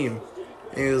random team.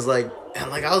 And he was like, and,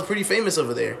 like, I was pretty famous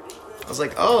over there. I was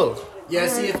like, oh. Yeah,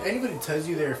 see, if anybody tells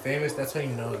you they're famous, that's when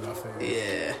you know they're not famous.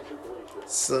 Yeah.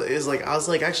 So it was like, I was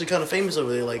like actually kind of famous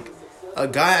over there. Like, a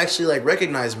guy actually like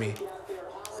recognized me.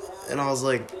 And I was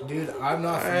like, dude, I'm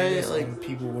not famous, like, and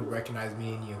people would recognize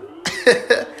me and you.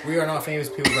 We are not famous,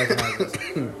 people recognize us.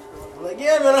 Like,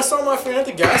 yeah, man, I saw my friend at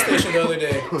the gas station the other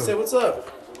day. I said, what's up?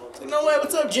 I said, no way,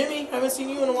 what's up, Jimmy? Haven't seen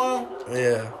you in a while.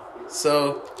 Yeah.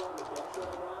 So,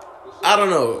 I don't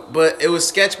know. But it was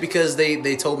sketch because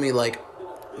they told me, like,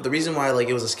 the reason why, like,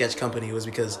 it was a sketch company was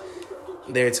because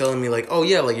they were telling me, like, oh,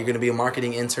 yeah, like, you're going to be a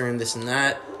marketing intern, this and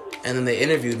that. And then they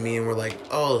interviewed me and were like,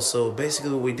 oh, so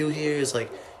basically what we do here is, like,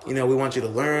 you know, we want you to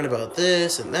learn about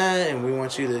this and that, and we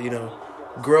want you to, you know,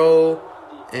 grow.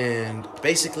 And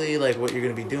basically, like, what you're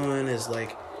going to be doing is,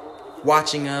 like,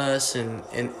 watching us and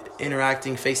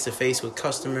interacting face-to-face with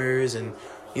customers. And,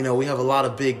 you know, we have a lot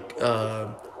of big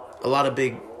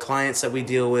clients that we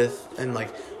deal with. And, like,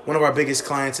 one of our biggest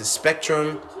clients is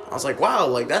Spectrum. I was like, wow,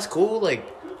 like, that's cool. Like,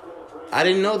 I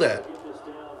didn't know that.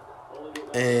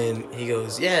 And he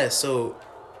goes, yeah, so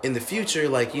in the future,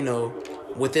 like, you know,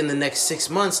 within the next 6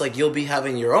 months, like, you'll be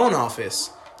having your own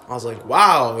office. I was like,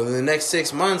 wow, in the next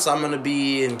 6 months, I'm going to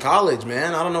be in college,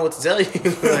 man. I don't know what to tell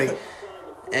you. Like,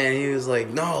 and he was like,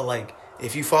 no, like,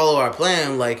 if you follow our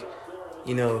plan, like,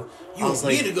 you know, You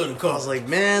need to go to college. I was like,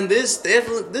 man, this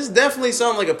definitely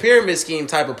sounds like a pyramid scheme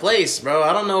type of place, bro.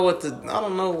 I don't know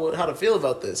how to feel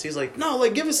about this. He's like, no,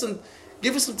 like, give us some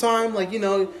time, like, you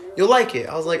know, you'll like it.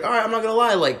 I was like, all right, I'm not gonna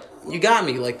lie, like, you got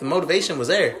me. Like, the motivation was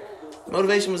there.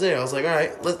 I was like, all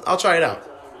right, I'll try it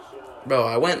out, bro.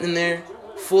 I went in there,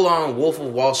 full on Wolf of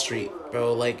Wall Street,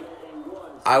 bro. Like,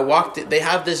 I walked it. They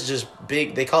have this just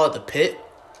big. They call it the pit.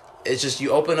 It's just,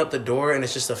 you open up the door and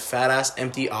it's just a fat ass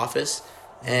empty office.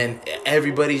 And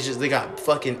everybody's just, they got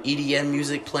fucking EDM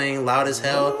music playing loud as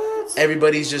hell. What?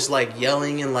 Everybody's just like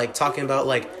yelling and like talking about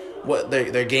like what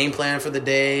their game plan for the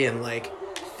day, and like,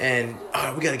 and all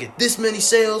right, we gotta get this many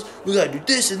sales, we gotta do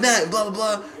this and that, and blah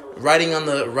blah blah. Writing on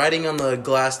the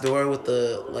glass door with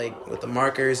the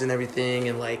markers and everything,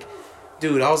 and like,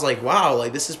 dude, I was like, wow,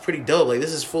 like, this is pretty dope. Like,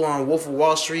 this is full on Wolf of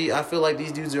Wall Street. I feel like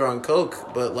these dudes are on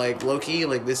coke, but like, low key,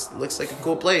 like, this looks like a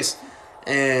cool place.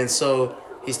 And so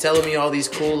he's telling me all these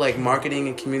cool, like, marketing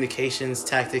and communications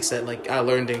tactics that, like, I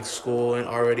learned in school and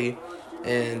already.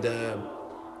 And,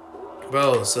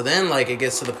 bro, so then, like, it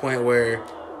gets to the point where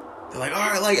they're like, all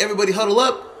right, like, everybody huddle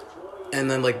up. And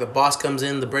then, like, the boss comes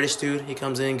in, the British dude, he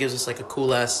comes in, gives us, like, a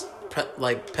cool-ass,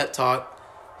 pep talk.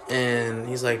 And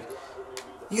he's like,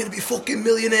 you're gonna be fucking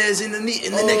millionaires in the next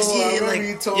I year. remember Like,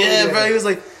 you told me yeah, that. bro. He was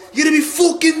like, you're gonna be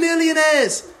fucking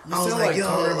millionaires. You I was sound like, yo,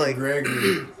 Conor like,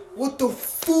 McGregor. What the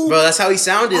fuck? bro, that's how he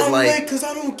sounded. I'm like, late because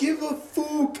I don't give a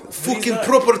fuck. fucking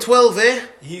proper 12, eh?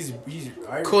 He's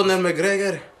Irish. Conor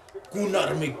McGregor.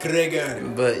 Conor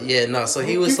McGregor. But yeah, no. So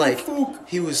he Don't was give a like, fuck.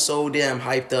 he was so damn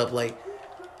hyped up. Like,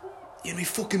 you're gonna be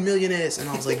fucking millionaires. And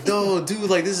I was like, no, dude,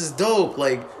 like, this is dope.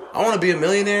 Like, I want to be a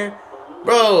millionaire,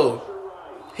 bro.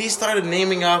 He started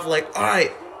naming off like, all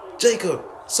right, Jacob,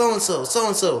 so and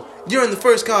so. You're in the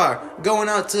first car going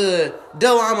out to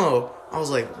Del Amo. I was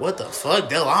like, what the fuck,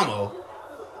 Del Amo?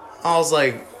 I was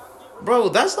like, bro,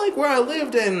 that's like where I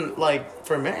lived in, like,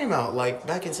 for Marymount, like,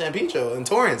 back in San Pedro, in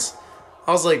Torrance.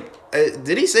 I was like,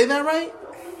 did he say that right?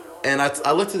 And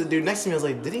I looked at the dude next to me, I was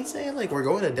like, did he say, like, we're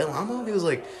going to Del Amo? He was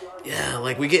like, yeah,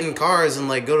 like, we get in cars and,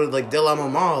 like, go to, like, Del Amo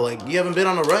Mall. Like, you haven't been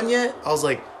on a run yet? I was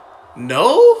like, no?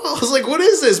 I was like, what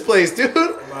is this place, dude? I'm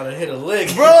about to hit a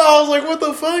lick. Bro, I was like, what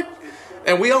the fuck?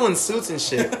 And we all in suits and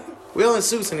shit. We all in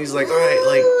suits, and he's like, all right,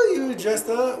 like, you dressed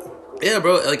up? yeah,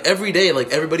 bro, like, every day, like,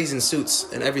 everybody's in suits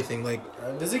and everything, like,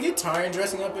 Does it get tiring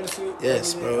dressing up in a suit?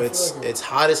 yes, every day? bro, I feel like it's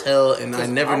hot as hell, and I 'Cause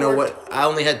never I know work- what, I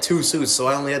only had 2 suits, so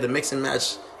I only had to mix and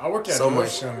match. I worked at so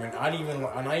much. Nordstrom, and I didn't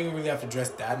even really have to dress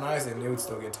that nice, and it would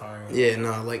still get tiring. Yeah,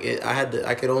 no, like,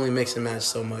 I could only mix and match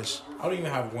so much. I don't even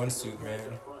have one suit,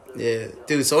 man. Yeah,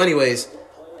 dude, so anyways,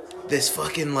 this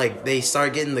fucking, like, they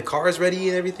start getting the cars ready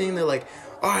and everything. They're like,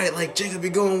 all right, like, Jacob,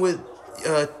 you're going with,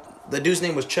 the dude's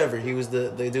name was Trevor. He was the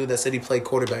dude that said he played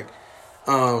quarterback.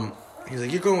 He's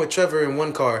like, you're going with Trevor in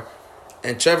one car.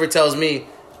 And Trevor tells me,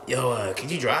 yo, can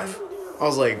you drive? I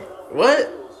was like,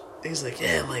 what? He's like,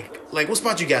 yeah, like, we'll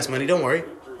spot you gas money, don't worry.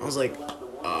 I was like,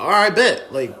 all right,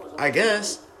 bet. Like, I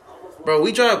guess. Bro,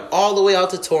 we drive all the way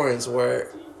out to Torrance where,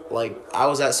 like, I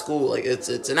was at school. Like, it's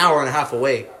an hour and a half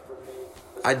away.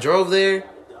 I drove there.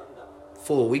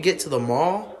 Fool, we get to the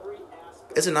mall.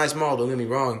 It's a nice mall, don't get me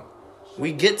wrong.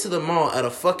 We get to the mall at a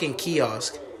fucking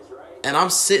kiosk. And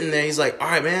I'm sitting there. He's like, all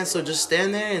right, man, so just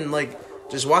stand there and, like,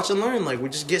 just watch and learn. Like, we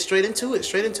just get straight into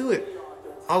it.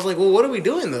 I was like, well, what are we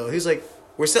doing, though? He's like,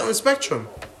 we're selling Spectrum.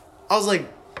 I was like,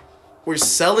 we're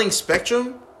selling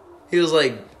Spectrum? He was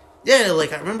like, yeah,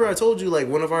 like, I remember I told you, like,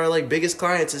 one of our, like, biggest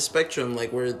clients is Spectrum.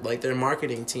 Like, we're, like, their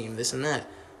marketing team, this and that.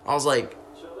 I was like,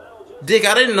 Dick,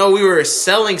 I didn't know we were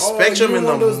selling Spectrum in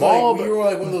the mall. Like, you were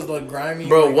like one of those like grimy.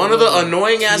 Bro, like, one of the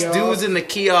annoying ass kiosk. dudes in the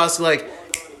kiosk, like,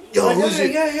 yo, Like, who's your...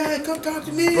 yeah, come talk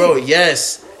to me. Bro,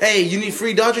 yes. Hey, you need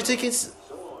free Dodger tickets?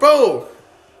 Bro,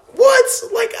 what?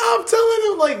 Like, I'm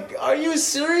telling him, like, are you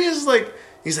serious? Like,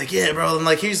 he's like, yeah, bro. I'm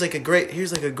like, here's like a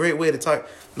great way to talk.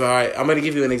 All right, I'm gonna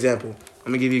give you an example.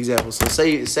 So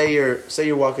say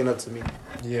you're walking up to me.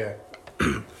 Yeah.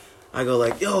 I go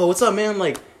like, yo, what's up, man?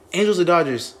 Like, Angels or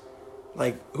Dodgers?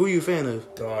 Like, who are you a fan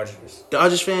of? Dodgers.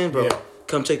 Dodgers fan, bro. Yeah.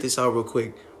 Come check this out real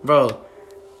quick, bro.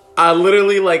 I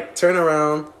literally like turn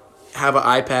around, have an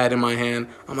iPad in my hand.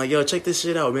 I'm like, yo, check this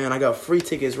shit out, man. I got free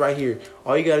tickets right here.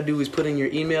 All you gotta do is put in your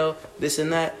email, this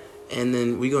and that, and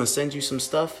then we gonna send you some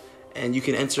stuff, and you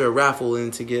can enter a raffle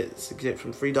in to get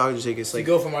some free Dodger tickets. Like, you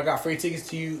go from I got free tickets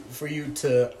for you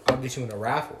to I'll get you in a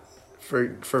raffle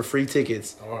for free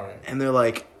tickets. All right. And they're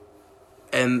like,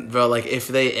 and bro, like if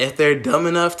they're dumb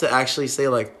enough to actually say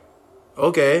like,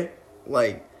 okay,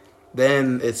 like,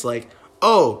 then it's like,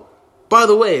 oh, by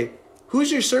the way, who's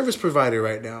your service provider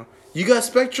right now? You got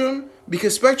Spectrum?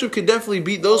 Because Spectrum could definitely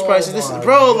beat those prices. This, my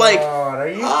bro, God. like, Are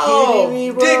you kidding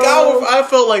me, bro? Dick, I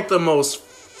felt like the most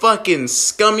fucking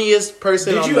scummiest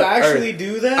person on Did the you actually earth.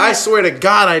 do that? I swear to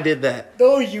God, I did that.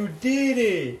 No, you did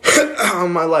it.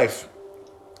 On my life.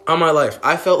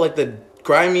 I felt like the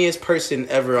grimiest person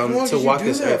ever How long to did you walk do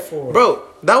this that earth. for? Bro,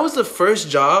 that was the first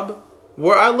job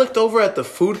where I looked over at the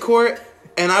food court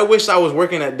and I wished I was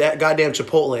working at that goddamn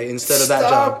Chipotle instead of that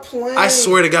Stop job. playing. I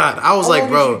swear to God. I was How like, long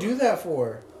bro, did you do that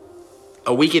for?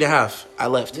 a week and a half. I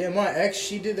left. Yeah, my ex,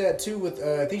 she did that too with,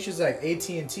 I think she was like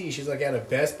AT&T. She was like at a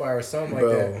Best Buy or something like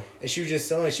Bro. that. And she was just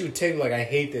selling, she would take like, I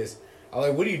hate this. I was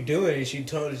like, what are you doing? And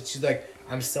she's like,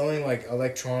 I'm selling like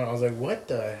electronic. I was like, what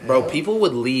the hell? Bro, people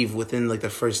would leave within like the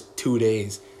first 2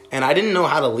 days. And I didn't know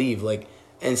how to leave. Like,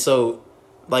 and so,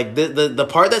 like, the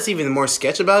part that's even more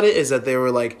sketch about it is that they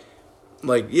were like,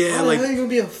 yeah, How the like, hell are you gonna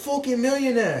be a fucking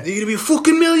millionaire? you're gonna be a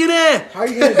fucking millionaire. How are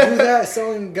you gonna do that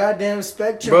selling goddamn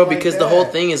Spectrum? Bro, like because that? the whole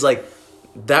thing is like,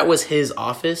 that was his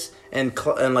office, and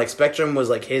like Spectrum was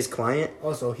like his client.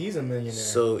 Oh, so he's a millionaire.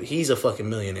 So he's a fucking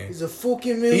millionaire. He's a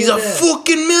fucking millionaire. He's a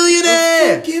fucking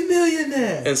millionaire. A fucking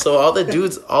millionaire. And so all the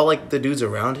dudes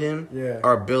around him Yeah.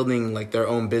 are building like their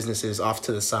own businesses off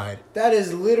to the side. That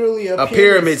is literally a A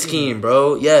pyramid scheme,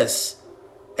 bro. Yes.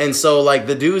 And so like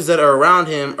the dudes that are around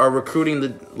him are recruiting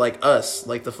the like us,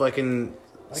 like the fucking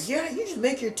Like, yeah, you just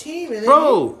make your team and then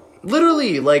bro.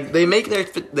 Literally, like they make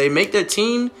their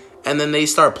team and then they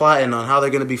start plotting on how they're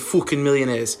gonna be fucking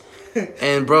millionaires.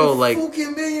 And bro, like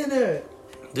fucking millionaire.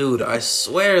 dude, I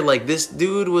swear, like this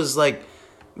dude was like,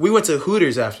 we went to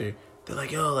Hooters after. They're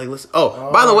like, yo, like listen.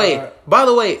 Oh, by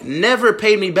the way, never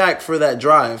paid me back for that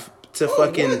drive to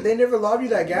fucking. What? They never lobbed you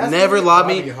that gas. Never money? lobbed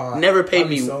I'd me. be hot. Never paid I'd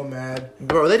be me. So mad.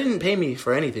 Bro, they didn't pay me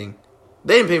for anything.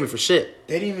 They didn't pay me for shit.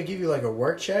 They didn't even give you like a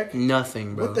work check.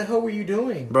 Nothing, bro. What the hell were you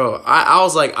doing, bro? I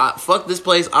was like, fuck this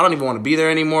place. I don't even want to be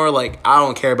there anymore. Like, I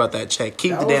don't care about that check.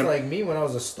 Keep that the was damn. like me when I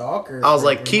was a stalker. I was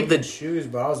like, keep the shoes,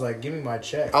 but I was like, give me my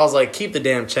check. I was like, keep the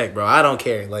damn check, bro. I don't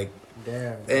care. Like,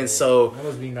 damn. And so that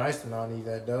must be nice to not need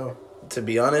that dough. To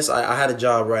be honest, I had a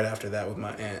job right after that with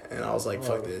my aunt, and I was like,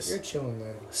 fuck this. You're chilling,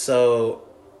 man. So,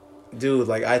 dude,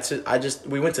 like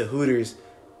we went to Hooters,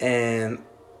 and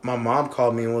my mom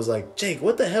called me and was like, Jake,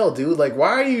 what the hell, dude? Like, why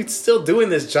are you still doing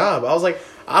this job? I was like,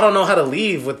 I don't know how to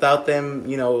leave without them,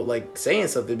 you know, like saying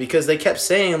something, because they kept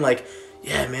saying like,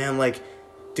 yeah, man, like,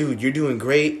 dude, you're doing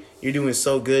great. You're doing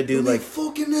so good, dude. You're like,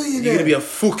 fucking millionaire. You're gonna be a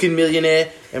fucking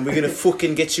millionaire, and we're gonna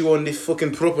fucking get you on this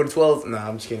fucking proper 12. Nah,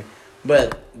 I'm just kidding.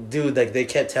 But, dude, like, they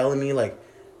kept telling me, like,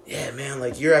 yeah, man,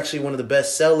 like, you're actually one of the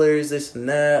best sellers, this and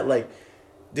that. Like,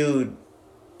 dude,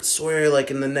 swear,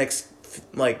 like, in the next,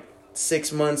 like,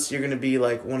 6 months, you're gonna be,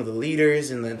 like, one of the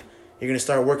leaders, and then you're gonna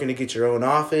start working to get your own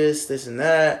office, this and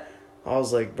that. I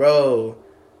was like, bro,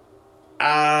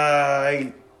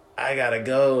 I gotta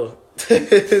go.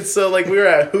 So, like, we were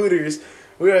at Hooters,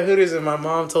 and my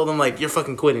mom told them, like, you're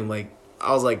fucking quitting. Like,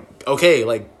 I was like, okay,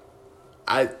 like,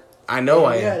 I know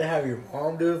I am. You had to have your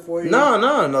mom do it for you? No,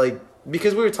 like,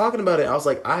 because we were talking about it, I was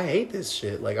like, I hate this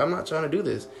shit. Like, I'm not trying to do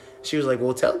this. She was like,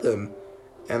 well, tell them.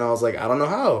 And I was like, I don't know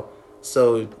how.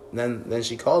 So then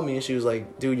she called me and she was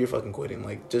like, dude, you're fucking quitting.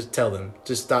 Like, just tell them.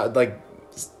 Just stop, like,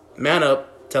 man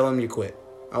up, tell them you quit.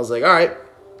 I was like, all right,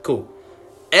 cool.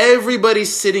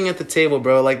 Everybody's sitting at the table,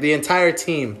 bro. Like, the entire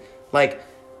team. Like,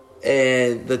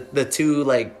 and the two,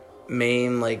 like,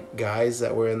 main like guys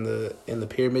that were in the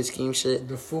pyramid scheme shit.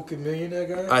 The fucking millionaire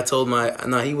guy? I told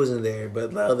he wasn't there,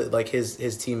 but like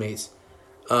his teammates.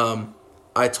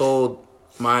 I told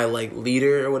my like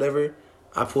leader or whatever.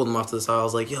 I pulled him off to the side. I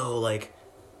was like, yo, like,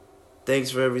 thanks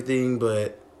for everything,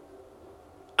 but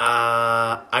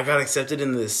I got accepted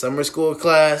into this summer school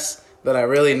class that I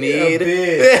really need.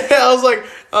 I was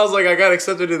like, I got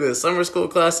accepted into this summer school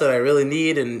class that I really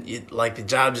need, and like the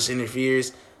job just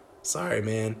interferes. Sorry,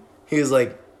 man. He was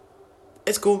like,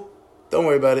 it's cool. Don't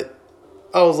worry about it.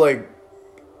 I was like,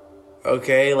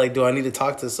 okay, like, do I need to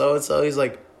talk to so-and-so? He's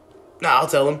like, nah, I'll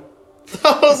tell him.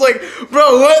 I was like,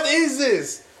 bro, what is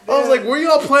this? I was like, were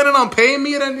y'all planning on paying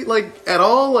me at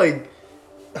all? Like,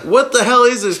 what the hell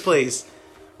is this place?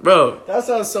 Bro. That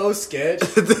sounds so sketch.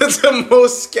 That's the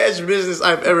most sketch business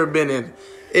I've ever been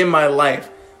in my life.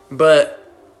 But,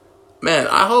 man,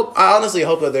 I honestly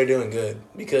hope that they're doing good,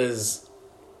 because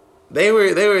they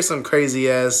were some crazy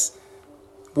ass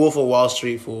Wolf of Wall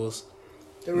Street fools.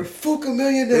 They were fucking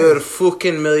millionaires. They were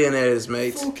fucking millionaires,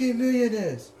 mate. Fucking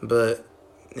millionaires. But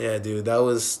yeah, dude, that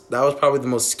was probably the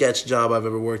most sketch job I've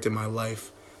ever worked in my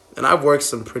life. And I've worked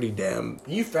some pretty damn.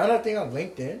 You found that thing on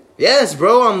LinkedIn? Yes,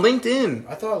 bro, on LinkedIn.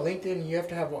 I thought LinkedIn you have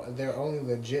to have their only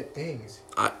legit things.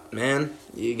 Man,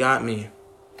 you got me.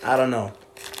 I don't know.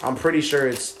 I'm pretty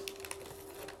sure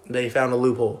they found a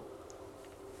loophole.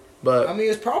 But I mean,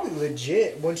 it's probably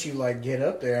legit once you like get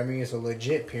up there. I mean, it's a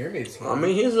legit pyramid scheme. I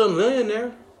mean, he's a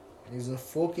millionaire. He's a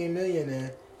fucking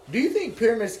millionaire. Do you think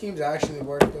pyramid schemes actually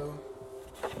work though?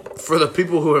 For the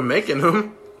people who are making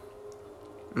them,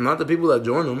 not the people that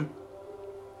join them.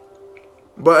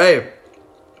 But hey,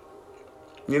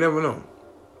 you never know.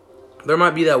 There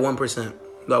might be that 1%,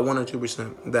 that 1 or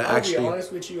 2% that actually. I'll be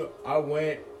honest with you. I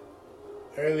went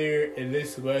earlier in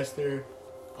this semester.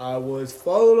 I was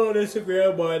followed on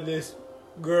Instagram by this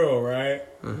girl, right?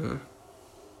 Mm-hmm.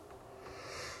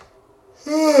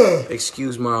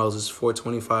 Excuse Miles, it's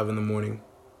 4:25 in the morning.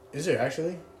 Is it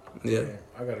actually? Yeah.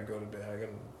 I gotta go to bed.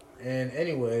 And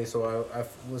anyway, so I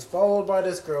was followed by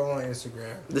this girl on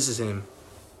Instagram. This is him.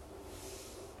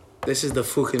 This is the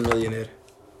fucking millionaire.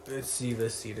 Let's see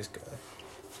this guy.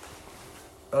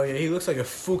 Oh yeah, he looks like a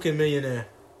fucking millionaire.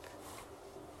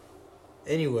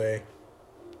 Anyway.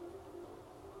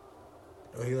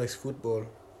 Oh, he likes football.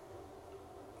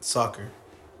 Soccer.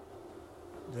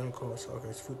 They don't call it soccer,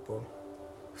 it's football.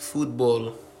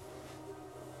 Football.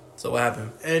 So what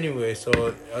happened? Anyway,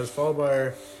 so I was followed by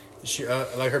her, She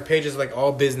like her page is like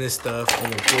all business stuff.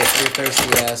 And the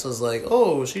thirsty ass was like,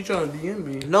 "Oh, she trying to DM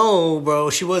me." No, bro,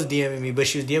 she was DMing me, but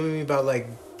she was DMing me about like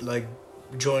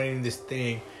joining this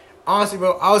thing. Honestly,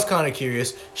 bro, I was kind of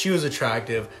curious. She was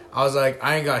attractive. I was like,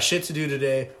 I ain't got shit to do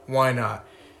today. Why not?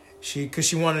 Cause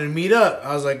she wanted to meet up.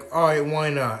 I was like, all right, why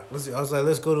not? I was like,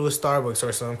 let's go to a Starbucks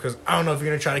or something. Cause I don't know if you're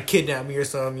gonna try to kidnap me or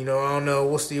something. You know, I don't know.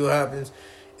 We'll see what happens.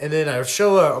 And then I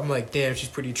show up. I'm like, damn, she's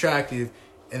pretty attractive.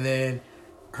 And then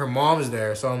her mom's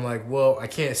there, so I'm like, well, I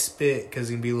can't spit because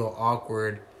it's gonna be a little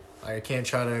awkward. Like, I can't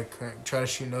try to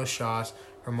shoot no shots.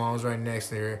 Her mom's right next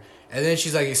to her, and then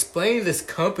she's like explaining this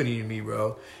company to me,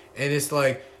 bro. And it's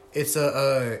like it's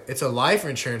a life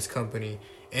insurance company.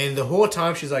 And the whole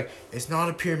time she's like, it's not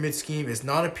a pyramid scheme. It's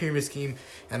not a pyramid scheme.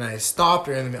 And I stopped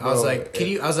her and I was like, can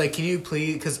you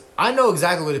please? Because I know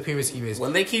exactly what a pyramid scheme is.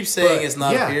 When they keep saying it's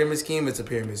not a pyramid scheme, it's a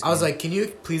pyramid scheme. I was like, can you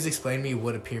please explain to me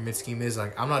what a pyramid scheme is?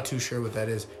 Like, I'm not too sure what that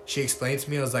is. She explained to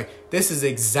me. I was like, this is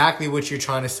exactly what you're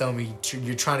trying to sell me.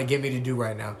 You're trying to get me to do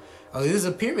right now. I was like, this is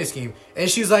a pyramid scheme. And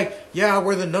she's like, yeah,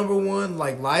 we're the number one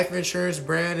like life insurance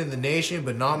brand in the nation,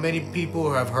 but not many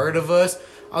people have heard of us.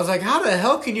 I was like, how the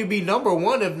hell can you be number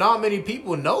one if not many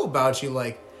people know about you?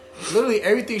 Like, literally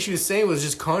everything she was saying was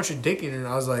just contradicting her. And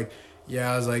I was like,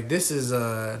 this is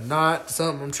not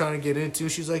something I'm trying to get into.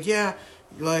 She's like, yeah,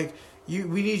 like, we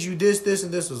need you this,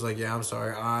 and this. I was like, yeah, I'm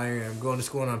sorry. I am going to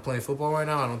school and I'm playing football right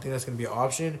now. I don't think that's going to be an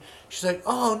option. She's like,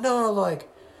 oh, no, like,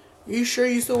 are you sure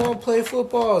you still want to play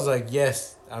football? I was like,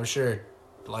 yes, I'm sure.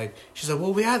 Like, she's like,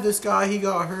 well, we had this guy. He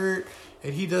got hurt,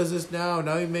 and he does this now.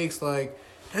 Now he makes, like,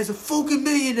 he's a fucking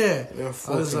millionaire.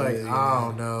 I was like, I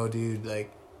don't know, dude.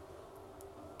 Like,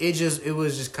 it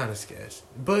was just kind of sketch.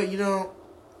 But, you know,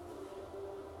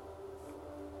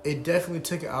 it definitely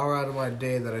took an hour out of my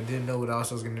day that I didn't know what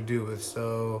else I was going to do with.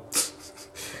 So,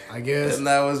 I guess. And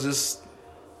that was just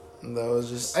I'm not going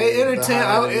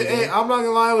to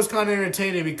lie, it was kind of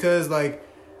entertaining because, like,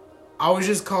 I was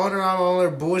just calling her out on all her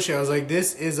bullshit. I was like,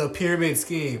 this is a pyramid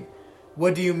scheme.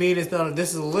 What do you mean it's not?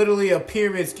 This is literally a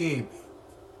pyramid scheme.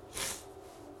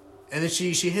 And then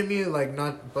she hit me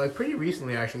pretty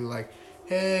recently actually, like,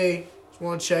 hey, just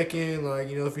want to check in,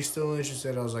 like, you know, if you're still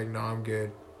interested. I was like, no, I'm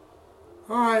good.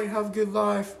 All right, have a good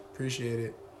life. Appreciate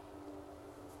it.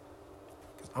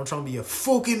 I'm trying to be a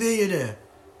fucking millionaire.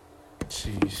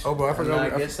 Jeez. Oh, but I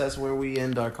forgot. I guess that's where we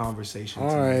end our conversation.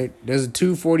 All right, there's a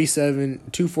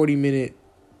 240 minute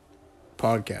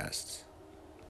podcast.